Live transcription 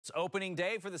It's opening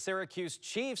day for the Syracuse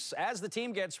Chiefs as the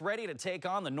team gets ready to take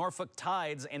on the Norfolk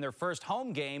Tides in their first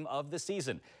home game of the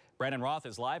season. Brandon Roth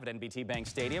is live at NBT Bank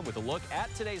Stadium with a look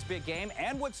at today's big game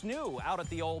and what's new out at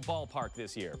the old ballpark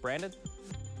this year. Brandon?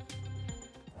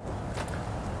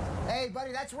 Hey,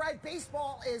 buddy, that's right.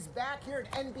 Baseball is back here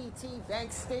at NBT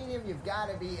Bank Stadium. You've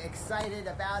got to be excited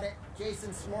about it.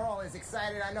 Jason Smorl is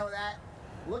excited. I know that.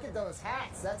 Look at those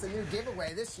hats. That's a new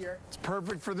giveaway this year. It's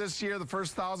perfect for this year. The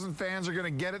first 1,000 fans are going to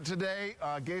get it today.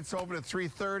 Gates open at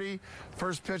 3:30.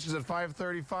 First pitch is at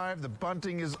 5:35. The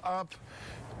bunting is up.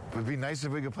 It would be nice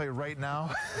if we could play right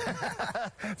now.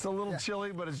 It's a little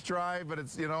chilly, but it's dry. But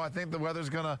it's, I think the weather's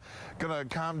gonna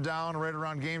calm down right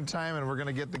around game time, and we're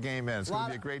gonna get the game in. It's gonna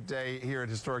be a great day here at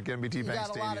historic NBT Bank Stadium.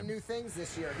 You got a lot of new things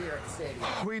this year here at the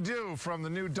stadium. We do, from the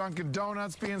new Dunkin'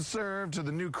 Donuts being served to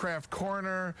the new craft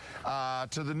corner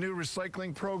to the new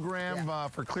recycling program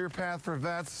for Clear Path for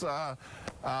vets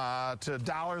to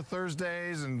Dollar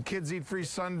Thursdays and Kids Eat Free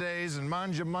Sundays and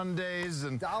Manja Mondays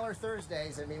and Dollar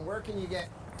Thursdays. I mean, where can you get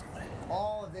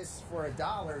all of this for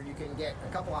 $1? You can get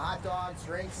a couple of hot dogs,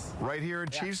 drinks. Right here in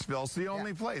Chiefsville. It's the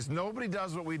only place. Nobody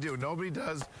does what we do. Nobody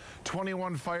does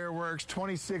 21 fireworks,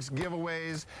 26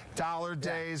 giveaways, dollar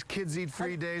days, kids eat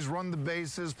free days, run the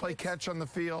bases, play catch on the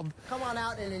field. Come on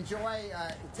out and enjoy.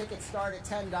 Tickets start at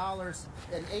 $10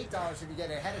 and $8 if you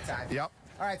get it ahead of time. Yep.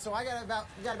 All right, so we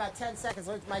got about 10 seconds.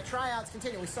 My tryouts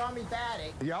continue. We saw me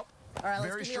batting. Yep. All right,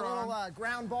 let's Very give me a little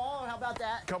ground ball. How about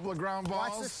that? Couple of ground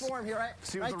balls. Watch this form here, right?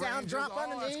 See right down, drop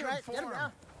on the knee, right? Form. Get him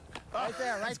down. Right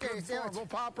there, right there. You see little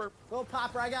popper. Little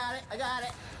popper, I got it.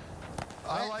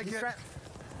 I like it.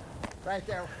 Right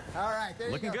there. All right, there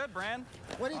you go. Looking good, Brand.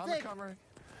 What do you think?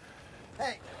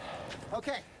 Hey,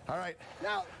 okay. All right.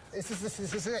 Now, this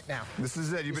is it now. This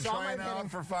is it. You've been trying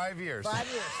out for 5 years. 5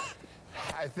 years.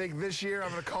 I think this year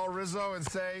I'm going to call Rizzo and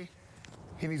say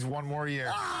he needs one more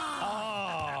year.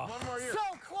 Oh! One more year. So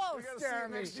close,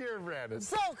 Jeremy. Next year, Brandon.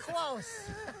 So close.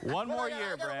 One more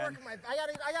year, Brand.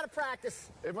 I got to practice.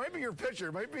 It might be your pitcher.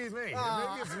 It might be me. Maybe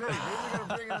it's me. Maybe we got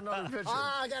to bring in another pitcher.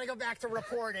 I got to go back to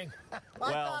reporting. I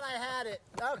thought I had it.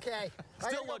 Okay.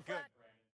 Still look good.